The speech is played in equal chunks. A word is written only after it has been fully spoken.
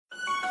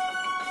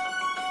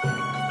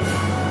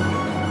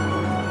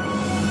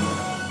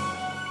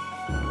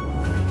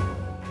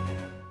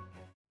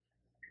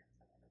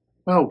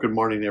Well, good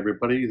morning,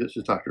 everybody. This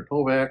is Dr.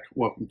 Novak.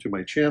 Welcome to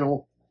my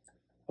channel.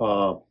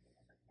 It's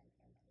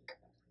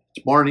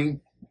morning.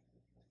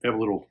 I have a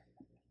little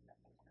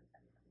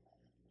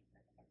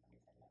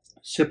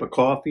sip of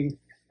coffee.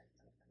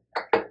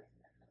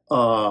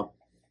 In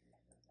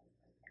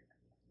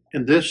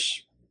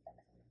this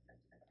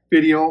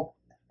video,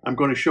 I'm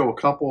going to show a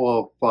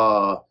couple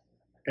of,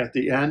 at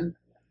the end,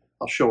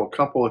 I'll show a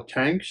couple of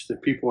tanks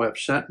that people have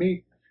sent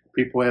me.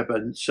 People have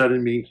been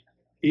sending me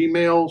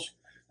emails.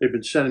 They've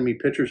been sending me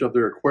pictures of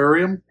their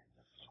aquarium.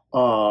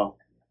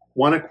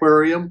 One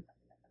aquarium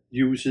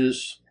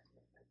uses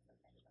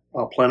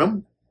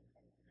Plenum,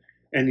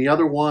 and the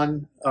other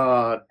one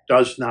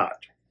does not.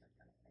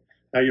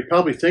 Now you're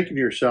probably thinking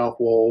to yourself,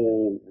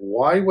 well,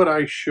 why would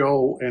I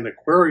show an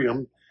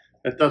aquarium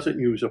that doesn't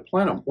use a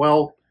Plenum?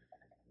 Well,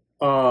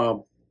 I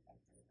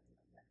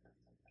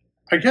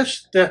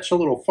guess that's a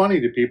little funny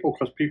to people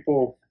because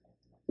people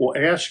will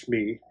ask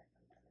me,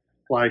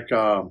 like,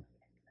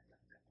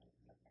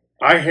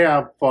 I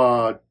have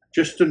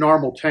just a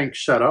normal tank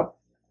setup,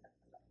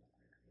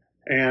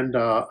 and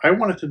I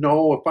wanted to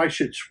know if I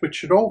should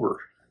switch it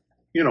over,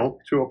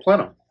 to a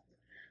Plenum.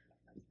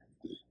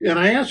 And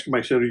I asked him,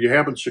 I said, are you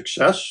having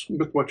success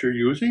with what you're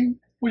using?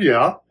 Well,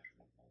 yeah.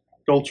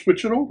 Don't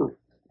switch it over.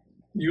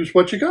 Use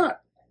what you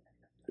got.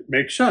 It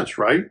makes sense,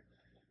 right?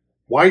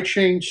 Why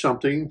change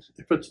something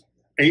if it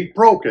ain't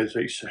broke, as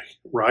they say,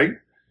 right?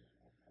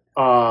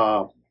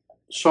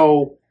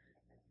 So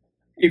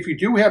if you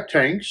do have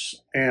tanks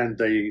and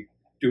they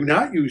do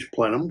not use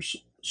plenums,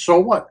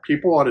 so what?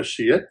 People ought to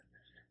see it.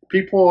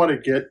 People ought to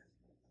get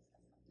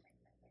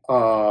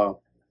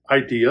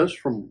ideas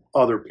from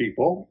other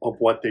people of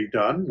what they've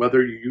done,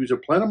 whether you use a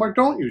plenum or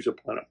don't use a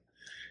plenum.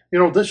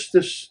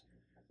 This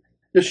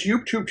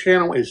YouTube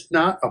channel is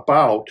not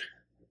about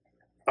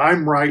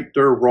I'm right,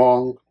 they're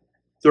wrong,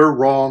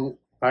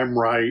 I'm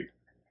right,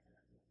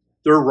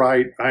 they're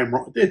right, I'm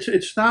wrong.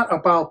 It's not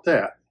about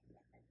that.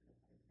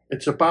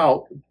 It's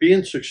about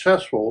being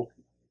successful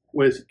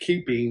with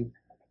keeping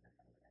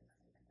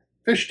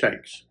fish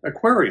tanks,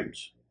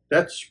 aquariums.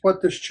 That's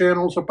what this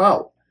channel is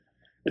about.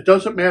 It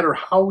doesn't matter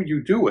how you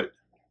do it.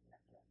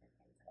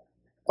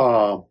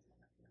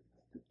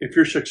 If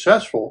you're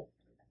successful,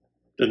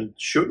 then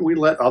shouldn't we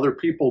let other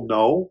people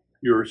know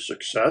your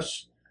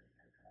success?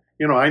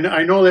 I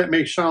know that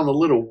may sound a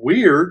little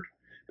weird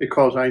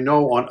because I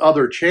know on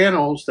other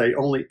channels they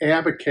only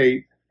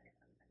advocate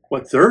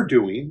what they're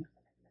doing.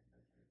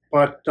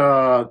 But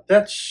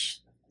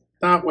that's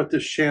not what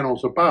this channel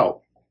is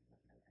about.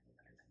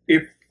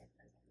 If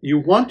you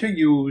want to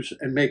use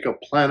and make a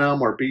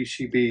plenum or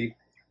BCB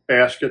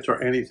baskets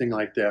or anything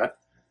like that,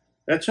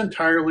 that's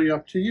entirely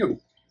up to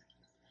you.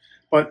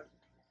 But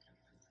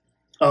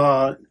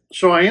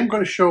so I am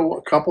going to show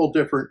a couple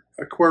different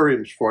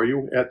aquariums for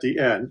you at the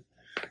end.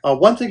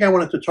 One thing I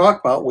wanted to talk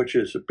about, which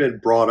has been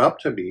brought up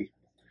to me,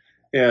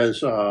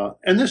 is,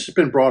 and this has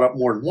been brought up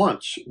more than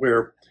once,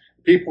 where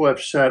people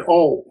have said,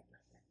 oh,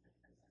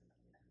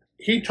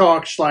 he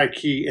talks like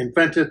he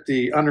invented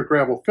the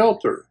undergravel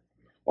filter,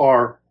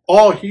 or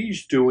all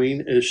he's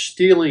doing is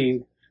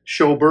stealing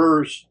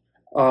Schauber's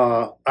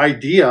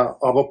idea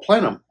of a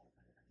plenum.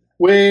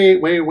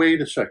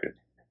 Wait a second.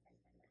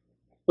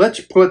 Let's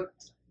put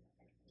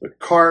the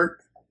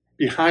cart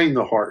behind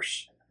the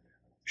horse.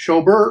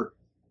 Schauber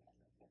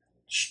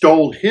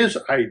stole his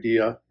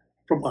idea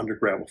from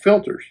undergravel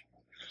filters.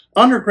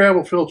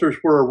 Undergravel filters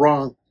were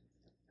around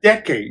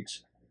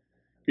decades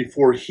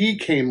before he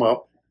came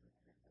up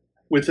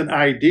with an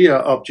idea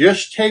of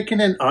just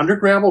taking an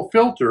undergravel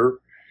filter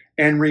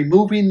and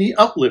removing the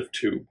uplift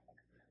tube.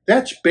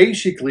 That's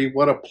basically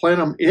what a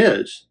plenum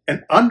is,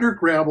 an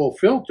undergravel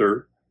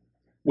filter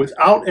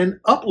without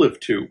an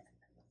uplift tube.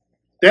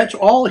 That's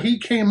all he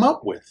came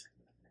up with.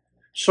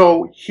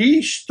 So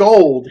he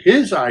stole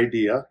his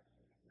idea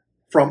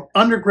from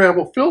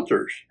undergravel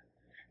filters.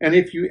 And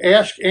if you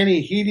ask any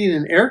heating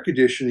and air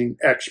conditioning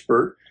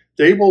expert,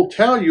 they will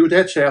tell you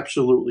that's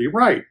absolutely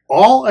right.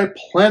 All a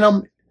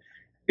plenum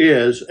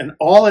is, and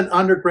all an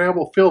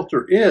undergravel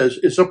filter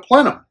is a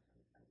plenum.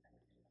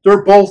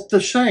 They're both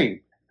the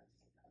same.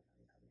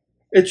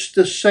 It's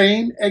the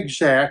same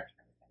exact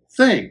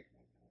thing.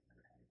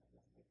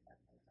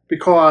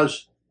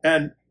 Because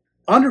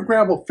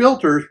undergravel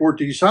filters were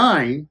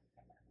designed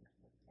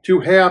to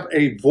have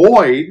a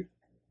void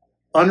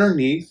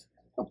underneath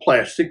a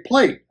plastic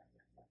plate.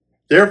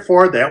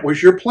 Therefore, that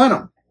was your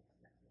plenum.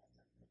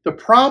 The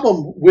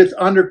problem with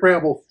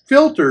undergravel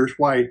filters,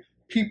 why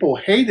people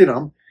hated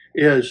them,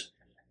 is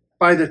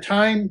by the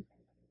time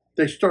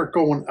they start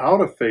going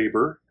out of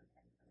favor,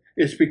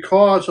 it's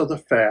because of the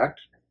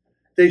fact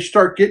they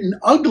start getting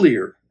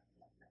uglier.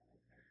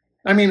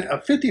 I mean, a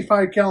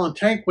 55-gallon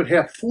tank would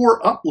have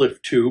 4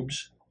 uplift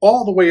tubes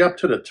all the way up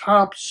to the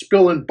top,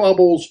 spilling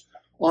bubbles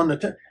on the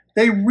tank.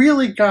 They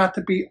really got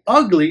to be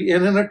ugly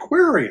in an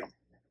aquarium.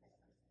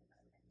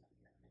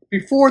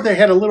 Before, they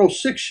had a little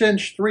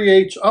 6-inch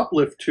 3/8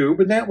 uplift tube,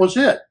 and that was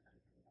it.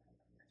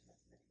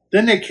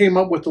 Then they came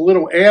up with a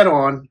little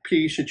add-on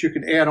piece that you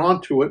can add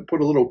on to it,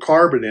 put a little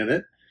carbon in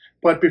it.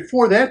 But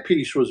before that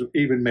piece was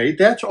even made,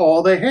 that's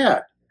all they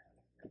had.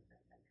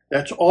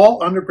 That's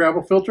all under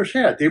gravel filters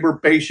had. They were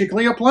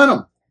basically a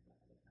plenum.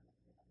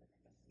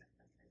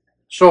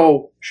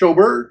 So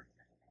Schober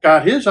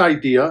got his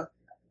idea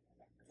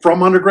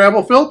from under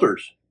gravel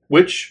filters,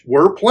 which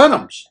were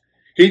plenums.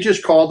 He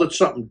just called it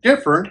something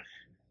different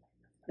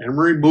and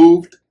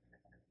removed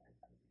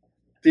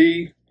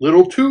the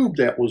little tube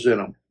that was in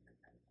them.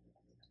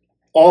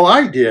 All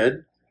I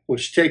did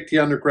was take the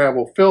under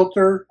gravel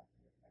filter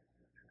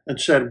and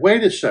said,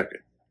 wait a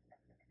second.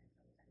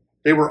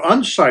 They were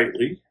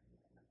unsightly.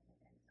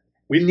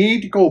 We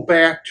need to go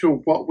back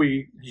to what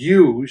we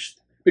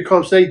used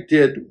because they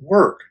did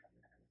work.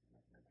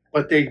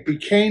 But they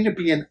became to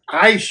be an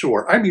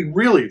eyesore. I mean,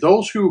 really,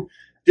 those who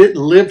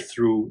didn't live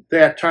through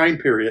that time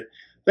period,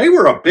 they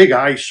were a big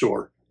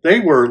eyesore. They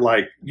were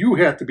like, you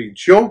have to be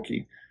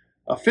joking.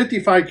 A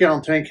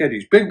 55-gallon tank had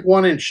these big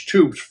 1-inch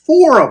tubes,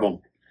 4 of them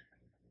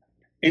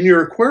in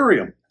your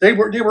aquarium. They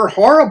were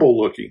horrible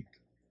looking.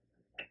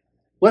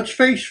 Let's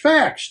face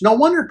facts. No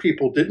wonder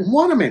people didn't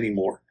want them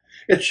anymore.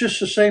 It's just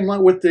the same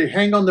with the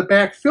hang on the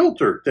back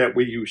filter that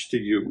we used to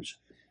use.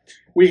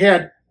 We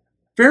had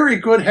very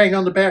good hang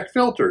on the back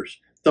filters.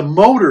 The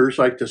motors,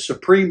 like the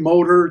Supreme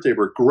motor, they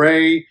were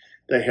gray.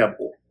 They have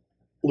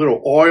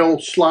little oil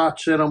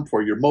slots in them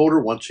for your motor.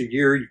 Once a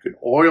year, you can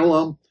oil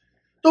them.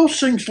 Those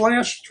things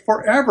last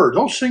forever.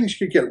 Those things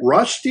could get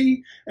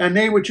rusty, and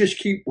they would just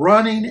keep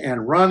running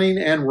and running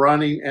and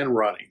running and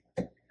running.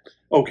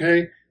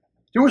 Okay?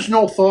 There was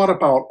no thought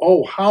about,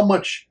 oh, how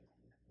much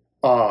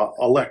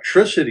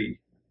electricity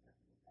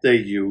they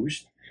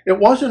used. It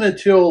wasn't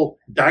until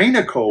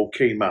Dynaco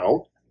came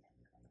out,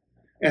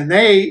 and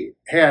they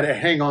had a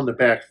hang on the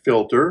back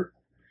filter,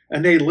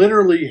 and they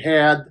literally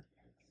had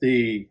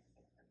the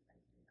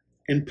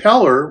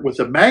impeller with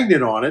a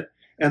magnet on it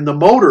and the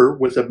motor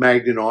with a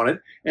magnet on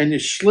it, and you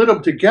slid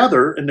them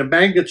together and the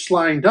magnets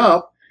lined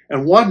up,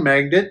 and one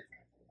magnet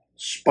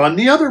spun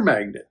the other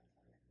magnet.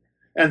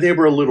 And they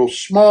were a little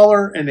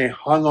smaller, and they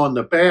hung on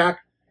the back,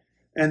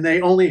 and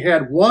they only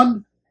had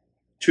one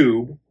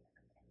tube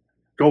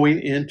going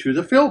into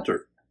the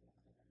filter.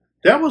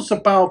 That was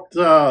about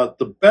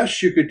the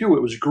best you could do.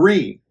 It was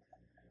green.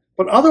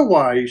 But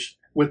otherwise,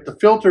 with the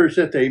filters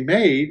that they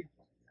made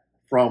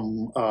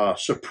from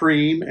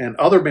Supreme and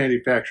other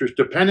manufacturers,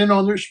 depending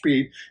on their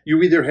speed,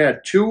 you either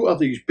had 2 of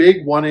these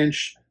big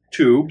 1-inch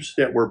tubes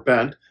that were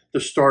bent to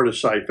start a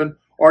siphon,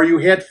 or you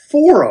had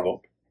 4 of them.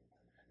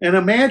 And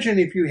imagine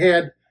if you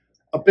had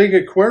a big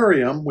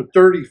aquarium with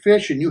 30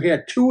 fish and you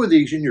had 2 of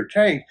these in your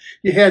tank,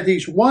 you had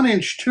these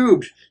 1-inch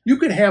tubes. You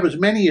could have as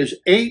many as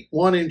 8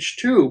 1-inch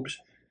tubes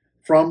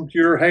from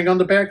your hang on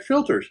the back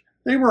filters.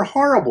 They were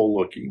horrible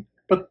looking,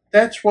 but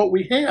that's what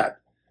we had.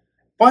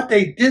 But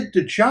they did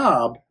the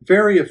job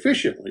very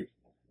efficiently,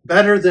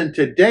 better than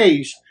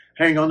today's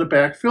hang on the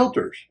back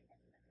filters.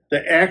 They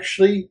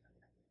actually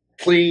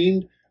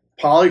cleaned,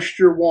 polished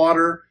your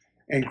water,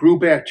 and grew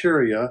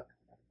bacteria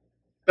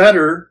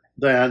better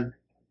than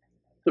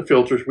the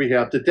filters we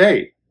have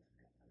today.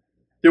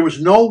 There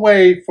was no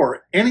way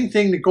for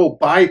anything to go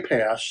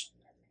bypass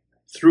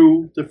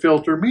through the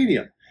filter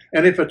medium.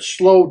 And if it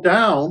slowed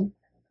down,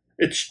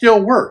 it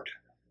still worked.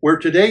 Where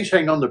today's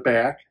hang on the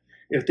back,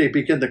 if they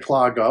begin to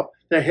clog up,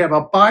 they have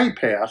a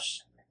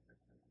bypass,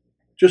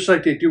 just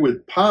like they do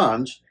with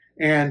ponds,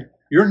 and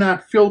you're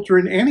not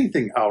filtering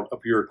anything out of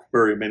your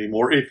aquarium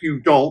anymore if you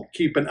don't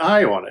keep an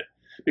eye on it,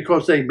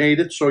 because they made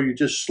it so you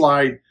just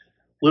slide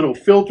little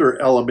filter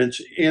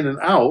elements in and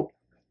out,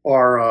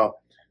 or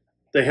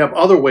they have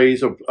other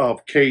ways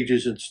of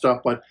cages and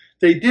stuff, but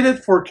they did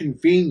it for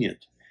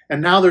convenience.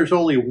 And now there's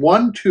only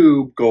one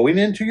tube going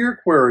into your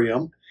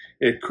aquarium.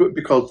 It could,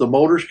 because the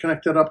motor's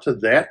connected up to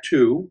that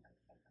tube,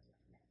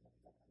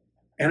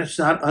 and it's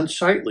not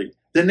unsightly.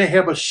 Then they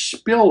have a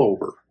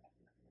spillover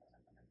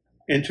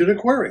into the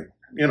aquarium.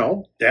 You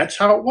know, that's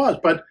how it was.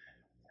 But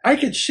I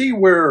could see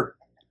where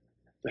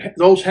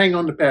those hang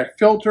on the back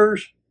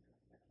filters,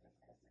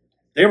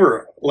 they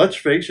were, let's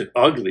face it,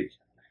 ugly.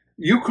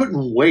 You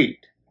couldn't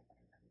wait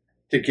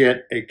to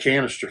get a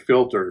canister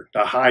filter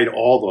to hide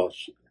all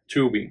those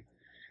tubing.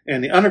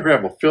 And the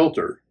undergravel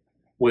filter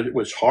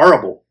was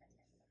horrible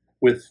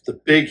with the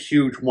big,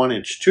 huge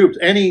 1-inch tubes.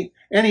 Any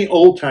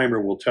old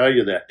timer will tell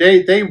you that.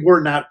 They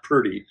were not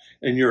pretty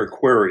in your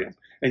aquarium.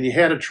 And you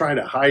had to try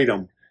to hide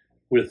them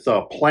with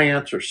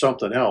plants or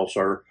something else,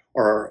 or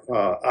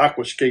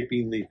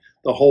aquascaping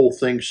the whole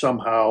thing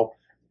somehow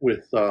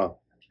with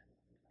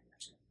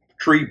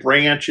tree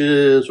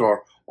branches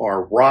or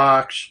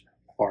rocks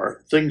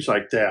or things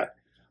like that.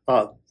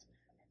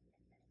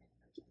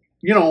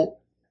 You know,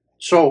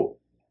 so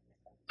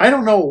I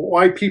don't know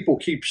why people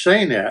keep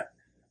saying that.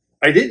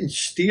 I didn't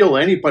steal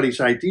anybody's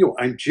idea.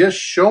 I'm just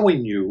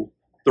showing you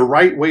the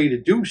right way to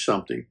do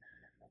something.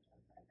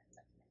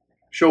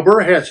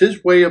 Schober has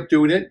his way of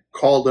doing it,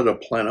 called it a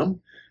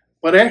plenum,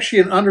 but actually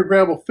an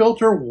undergravel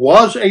filter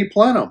was a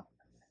plenum.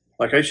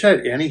 Like I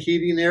said, any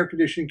heating and air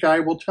conditioning guy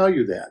will tell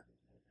you that.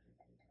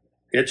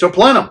 It's a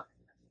plenum.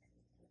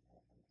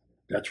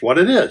 That's what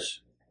it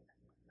is.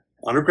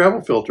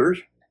 undergravel filters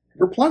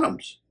were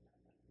plenums.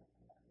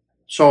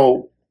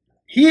 So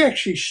he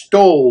actually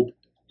stole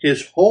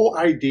his whole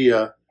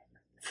idea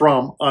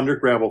from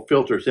undergravel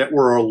filters that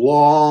were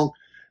around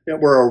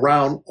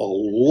a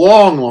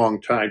long,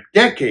 long time,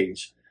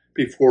 decades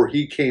before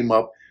he came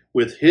up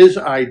with his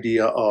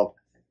idea of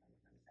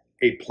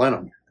a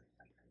plenum.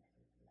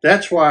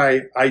 That's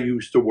why I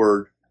use the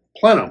word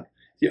plenum.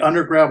 The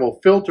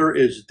undergravel filter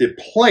is the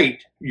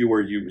plate you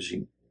are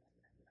using.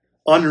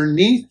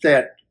 Underneath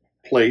that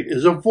plate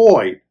is a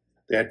void.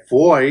 That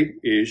void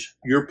is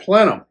your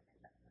plenum.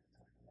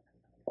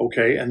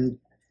 Okay, and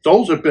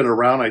those have been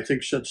around, I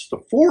think, since the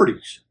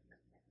 40s,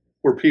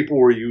 where people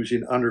were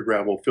using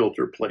undergravel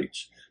filter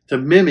plates to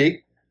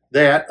mimic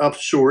that of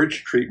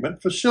sewage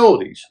treatment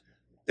facilities.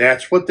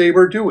 That's what they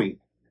were doing.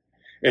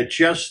 It's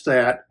just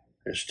that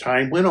as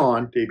time went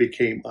on, they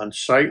became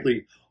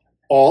unsightly.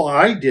 All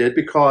I did,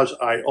 because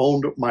I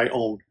owned my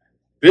own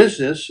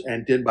business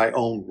and did my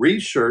own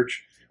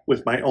research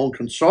with my own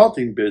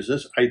consulting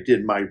business, I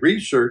did my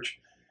research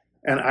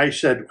and I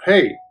said,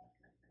 hey,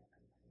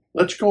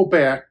 let's go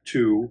back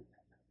to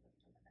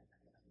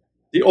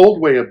the old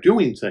way of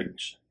doing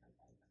things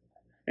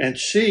and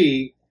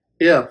see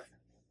if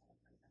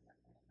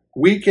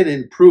we can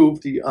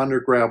improve the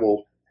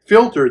undergravel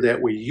filter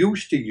that we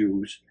used to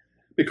use,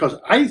 because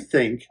I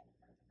think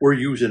we're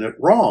using it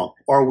wrong,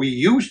 or we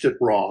used it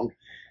wrong,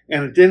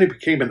 and then it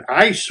became an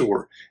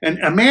eyesore. And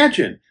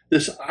imagine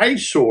this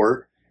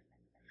eyesore.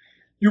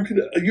 You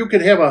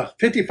could have a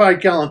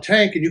 55-gallon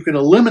tank and you can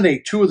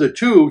eliminate 2 of the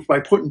tubes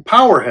by putting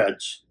power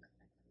heads.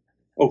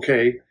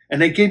 Okay,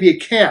 and they give you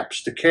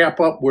caps to cap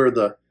up where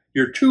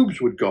your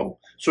tubes would go.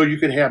 So you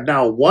could have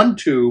now 1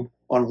 tube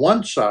on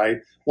one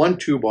side, 1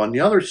 tube on the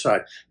other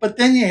side. But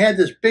then you had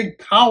this big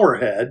power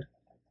head,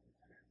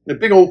 the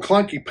big old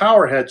clunky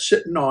power head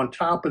sitting on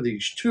top of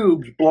these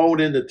tubes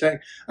blowing into the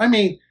tank. I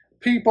mean,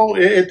 people,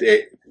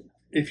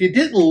 if you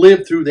didn't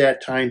live through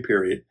that time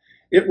period,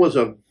 it was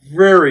a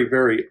very,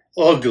 very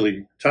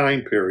ugly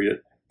time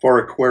period for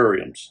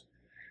aquariums.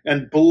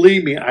 And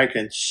believe me, I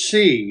can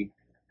see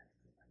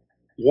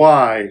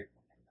why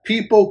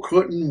people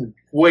couldn't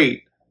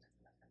wait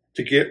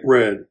to get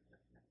rid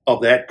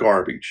of that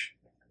garbage.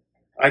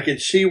 I can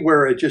see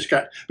where it just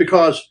got,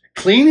 because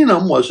cleaning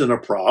them wasn't a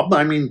problem.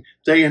 I mean,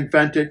 they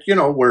invented,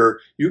 where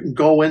you can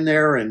go in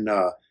there and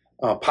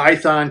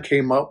Python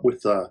came up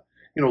with,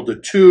 the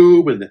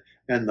tube and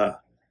the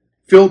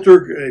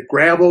filter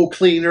gravel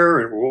cleaner.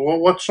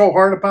 And what's so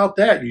hard about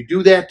that? You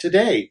do that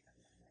today.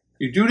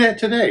 You do that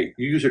today.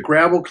 You use a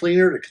gravel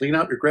cleaner to clean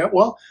out your gravel.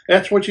 Well,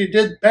 that's what you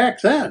did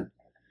back then.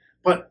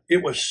 But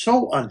it was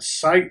so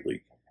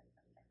unsightly.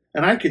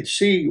 And I could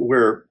see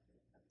where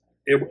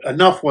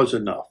enough was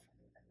enough.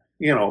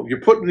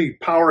 You're putting the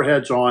power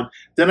heads on.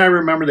 Then I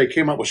remember they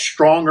came up with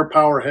stronger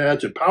power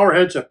heads, and power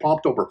heads that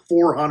pumped over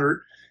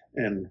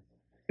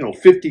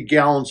 450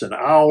 gallons an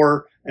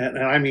hour. And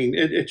I mean,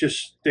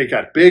 they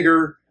got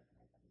bigger.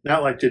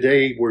 Not like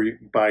today where you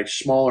buy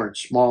smaller and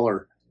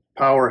smaller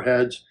power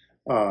heads.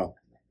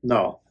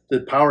 No,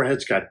 the power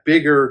heads got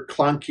bigger,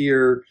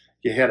 clunkier.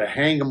 You had to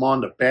hang them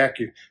on the back.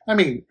 I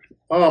mean,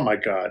 oh my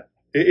God,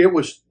 it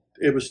was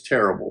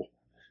terrible.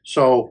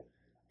 So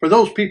for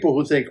those people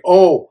who think,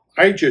 oh,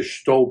 I just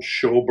stole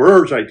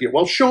Schober's idea.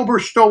 Well, Schober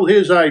stole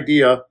his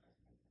idea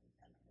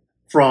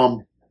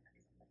from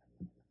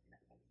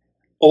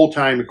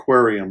old-time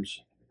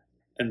aquariums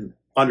and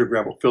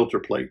undergravel filter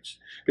plates,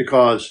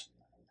 because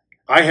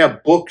I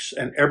have books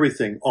and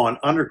everything on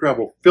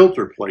undergravel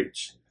filter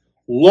plates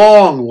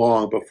long,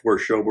 long before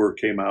Schober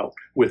came out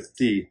with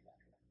the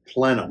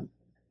Plenum.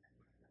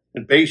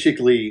 And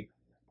basically,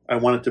 I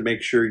wanted to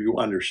make sure you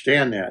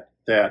understand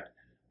that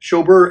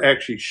Schober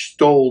actually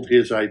stole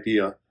his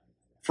idea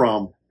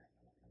from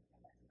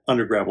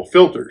undergravel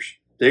filters.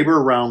 They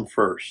were around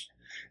first.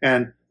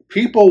 And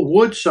people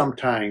would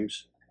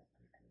sometimes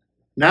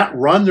not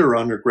run their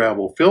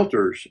undergravel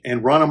filters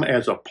and run them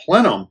as a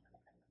plenum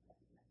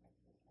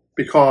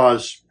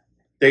because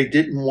they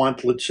didn't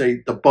want, let's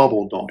say, the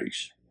bubble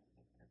noise.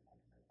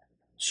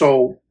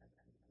 So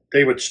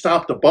they would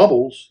stop the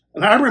bubbles.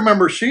 And I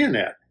remember seeing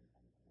that.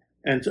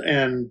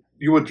 And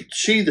you would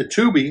see the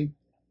tubing,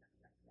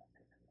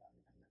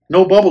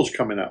 no bubbles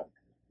coming out.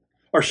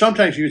 Or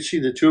sometimes you'd see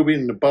the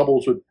tubing and the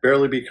bubbles would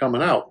barely be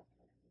coming out.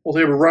 Well,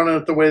 they were running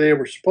it the way they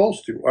were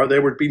supposed to, or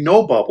there would be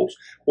no bubbles.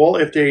 Well,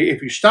 if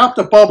you stop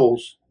the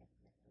bubbles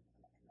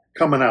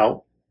coming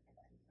out,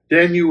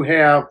 then you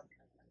have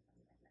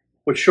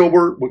what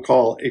Schober would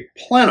call a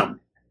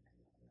plenum.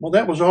 Well,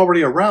 that was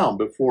already around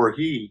before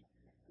he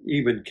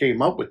even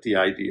came up with the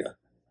idea.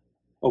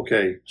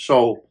 Okay,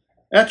 so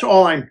that's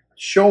all I'm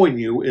showing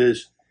you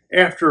is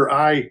after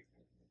I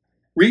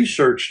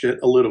researched it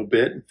a little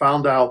bit and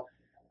found out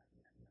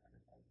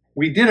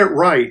we did it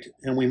right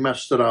and we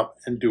messed it up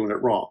and doing it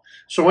wrong.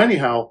 So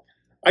anyhow,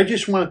 I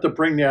just wanted to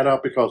bring that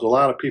up because a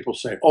lot of people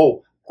say,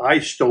 oh, I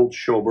stole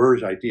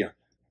Schober's idea.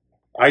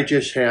 I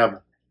just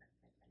have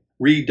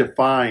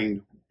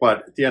redefined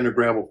what the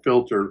undergravel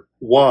filter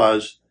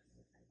was,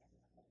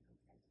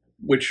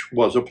 which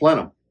was a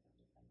plenum.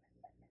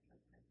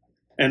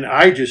 And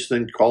I just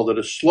then called it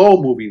a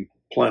slow-moving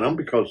plenum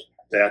because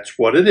that's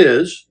what it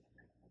is.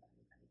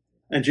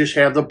 And just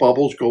have the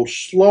bubbles go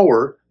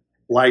slower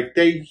like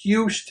they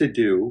used to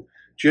do,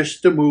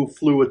 just to move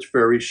fluids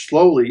very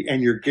slowly,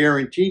 and you're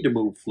guaranteed to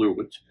move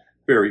fluids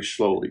very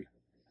slowly.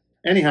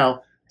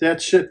 Anyhow,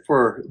 that's it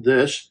for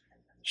this.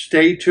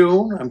 Stay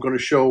tuned. I'm going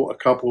to show a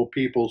couple of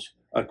people's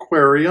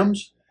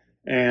aquariums,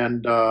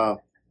 and I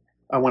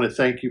want to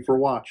thank you for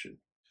watching.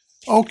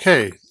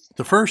 Okay,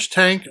 the first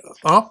tank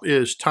up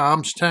is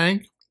Tom's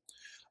tank.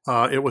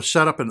 It was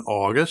set up in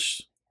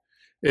August.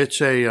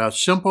 It's a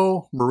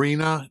simple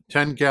Marina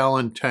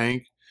 10-gallon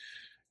tank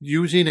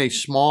using a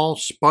small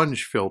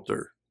sponge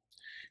filter.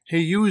 He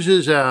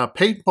uses a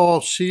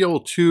paintball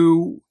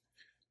CO2,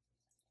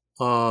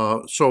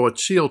 so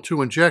it's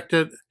CO2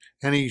 injected,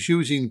 and he's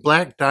using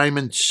black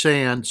diamond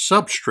sand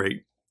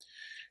substrate.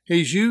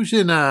 He's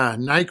using a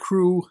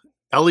Nicru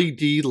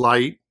LED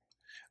light.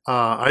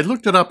 I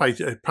looked it up,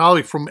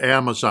 probably from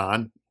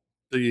Amazon.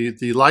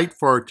 The light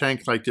for a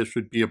tank like this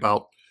would be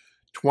about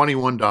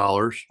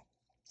 $21,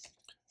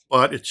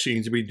 but it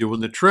seems to be doing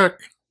the trick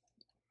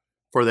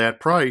for that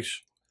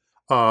price.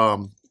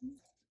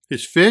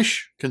 His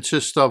fish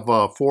consists of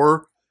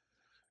 4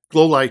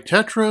 glow light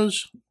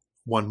tetras,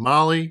 1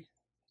 molly,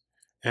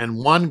 and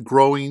 1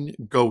 growing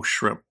ghost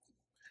shrimp.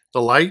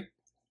 The light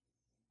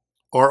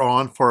are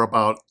on for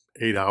about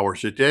 8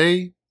 hours a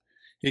day.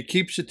 He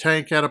keeps the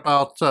tank at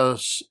about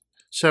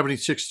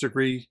 76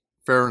 degrees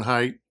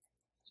Fahrenheit,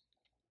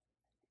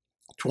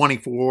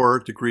 24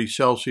 degrees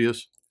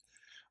Celsius.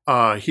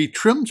 He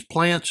trims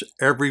plants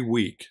every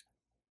week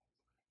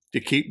to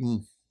keep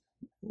them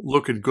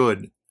looking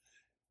good.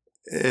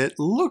 It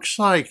looks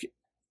like,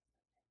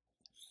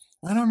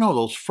 I don't know,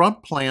 those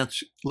front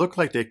plants look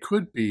like they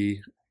could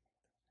be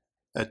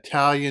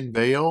Italian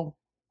veil,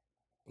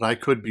 but I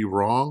could be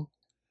wrong.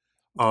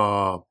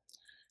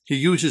 He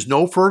uses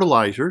no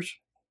fertilizers,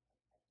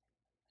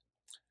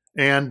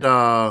 and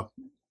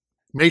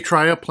may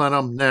try a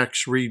Plenum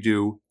next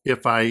redo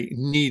if I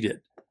need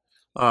it.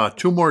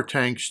 2 more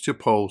tanks to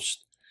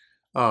post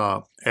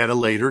at a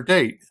later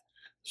date.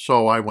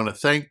 So I want to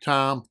thank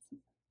Tom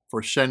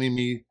for sending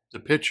me the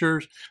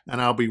pictures,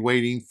 and I'll be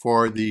waiting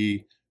for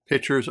the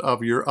pictures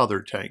of your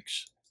other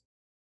tanks.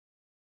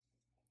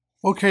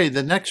 Okay,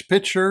 the next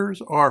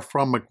pictures are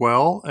from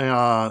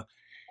Miguel.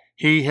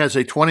 He has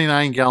a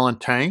 29-gallon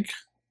tank.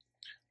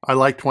 I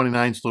like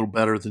 29s a little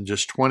better than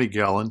just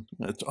 20-gallon.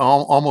 It's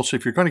almost,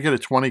 if you're going to get a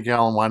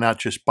 20-gallon, why not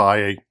just buy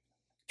a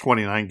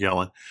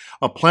 29-gallon?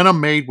 A plenum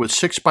made with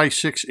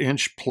 6x6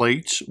 inch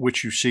plates,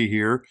 which you see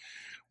here,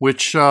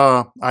 which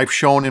I've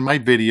shown in my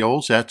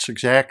videos. That's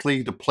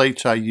exactly the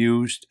plates I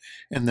used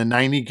in the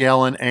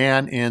 90-gallon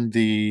and in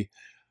the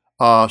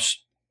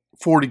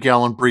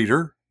 40-gallon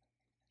breeder.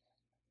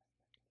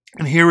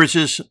 And here is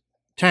his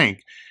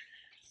tank.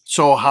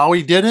 So how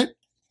he did it,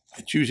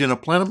 it's using a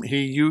plenum.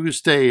 He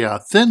used a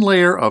thin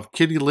layer of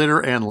kitty litter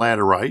and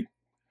laterite.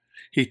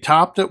 He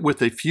topped it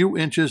with a few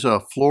inches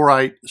of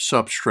fluorite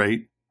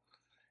substrate.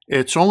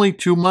 It's only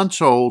 2 months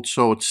old,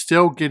 so it's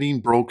still getting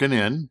broken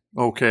in,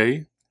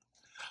 okay.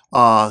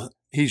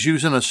 He's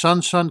using a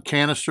Sun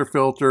canister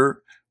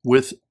filter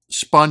with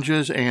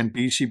sponges and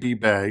BCB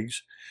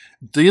bags,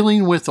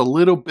 dealing with a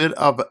little bit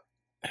of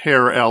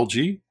hair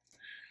algae.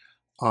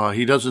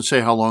 He doesn't say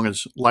how long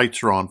his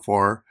lights are on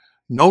for.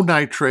 No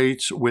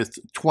nitrates, with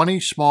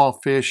 20 small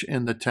fish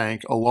in the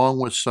tank,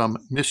 along with some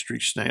mystery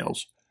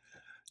snails.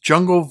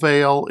 Jungle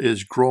Veil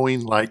is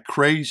growing like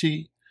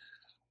crazy.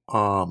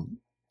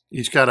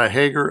 He's got a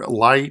Hager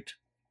light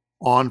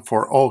on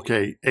for,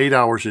 okay, 8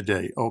 hours a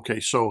day. Okay,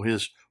 so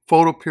his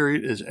photo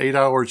period is 8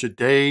 hours a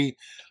day.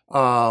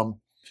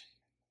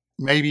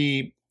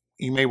 Maybe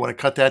you may want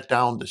to cut that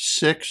down to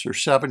 6 or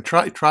 7.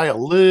 Try a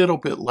little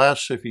bit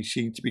less if he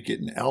seems to be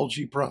getting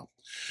algae problem.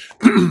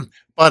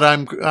 But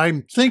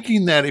I'm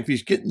thinking that if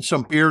he's getting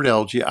some beard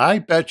algae, I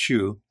bet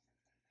you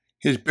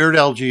his beard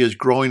algae is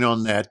growing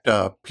on that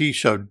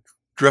piece of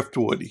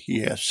driftwood he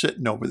has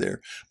sitting over there.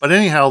 But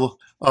anyhow,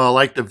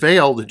 like the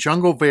veil, the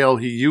jungle veil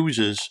he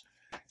uses,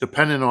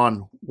 depending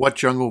on what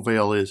jungle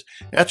veil is,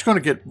 that's going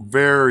to get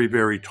very,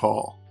 very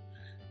tall.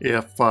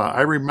 If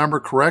I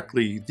remember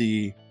correctly,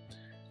 the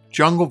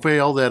jungle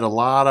veil that a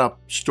lot of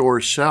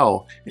stores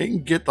sell, it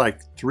can get like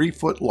 3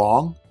 foot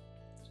long.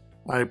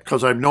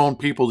 Because I've known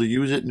people to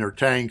use it in their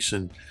tanks,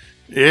 and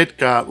it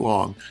got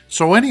long.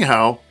 So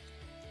anyhow,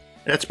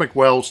 that's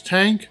Miguel's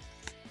tank.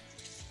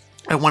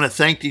 I want to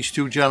thank these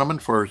 2 gentlemen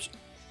for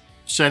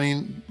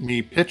sending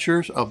me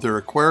pictures of their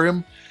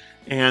aquarium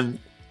and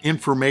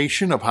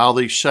information of how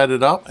they set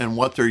it up and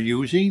what they're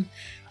using.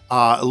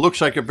 It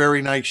looks like a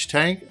very nice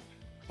tank.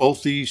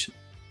 Both these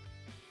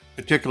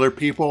particular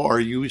people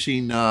are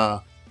using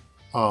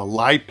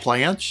live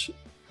plants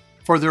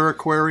for their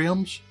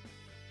aquariums.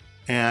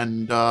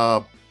 And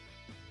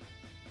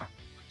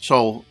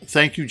so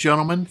thank you,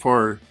 gentlemen,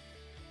 for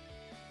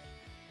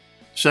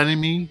sending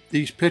me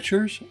these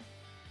pictures.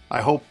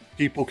 I hope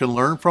people can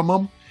learn from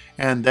them.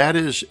 And that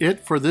is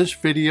it for this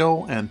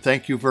video. And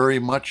thank you very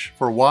much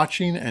for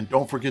watching. And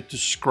don't forget to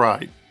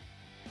subscribe.